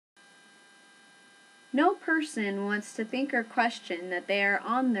No person wants to think or question that they are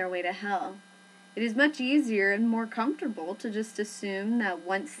on their way to hell. It is much easier and more comfortable to just assume that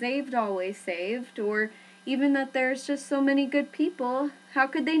once saved, always saved, or even that there's just so many good people, how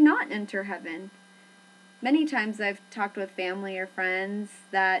could they not enter heaven? Many times I've talked with family or friends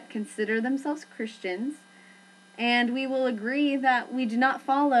that consider themselves Christians, and we will agree that we do not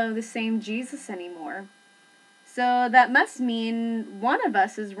follow the same Jesus anymore. So that must mean one of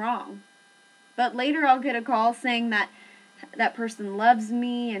us is wrong. But later I'll get a call saying that that person loves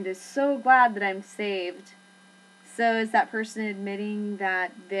me and is so glad that I'm saved. So is that person admitting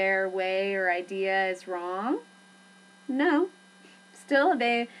that their way or idea is wrong? No. Still,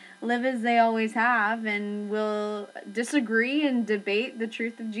 they live as they always have and will disagree and debate the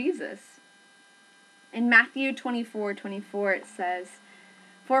truth of Jesus. In Matthew 24:24 it says,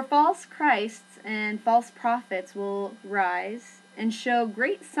 "For false Christs and false prophets will rise and show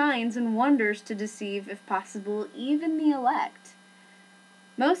great signs and wonders to deceive, if possible, even the elect."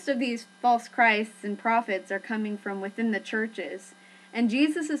 Most of these false Christs and prophets are coming from within the churches, and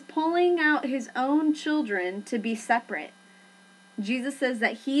Jesus is pulling out his own children to be separate. Jesus says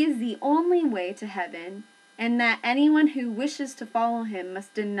that he is the only way to heaven, and that anyone who wishes to follow him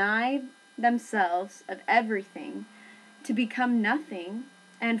must deny themselves of everything to become nothing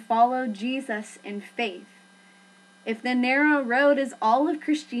and follow Jesus in faith. If the narrow road is all of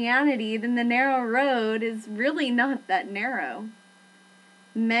Christianity, then the narrow road is really not that narrow.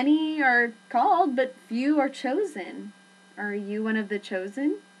 Many are called, but few are chosen. Are you one of the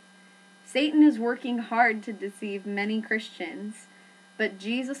chosen? Satan is working hard to deceive many Christians, but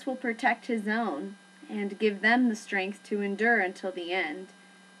Jesus will protect his own and give them the strength to endure until the end.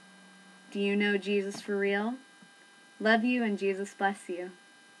 Do you know Jesus for real? Love you, and Jesus bless you.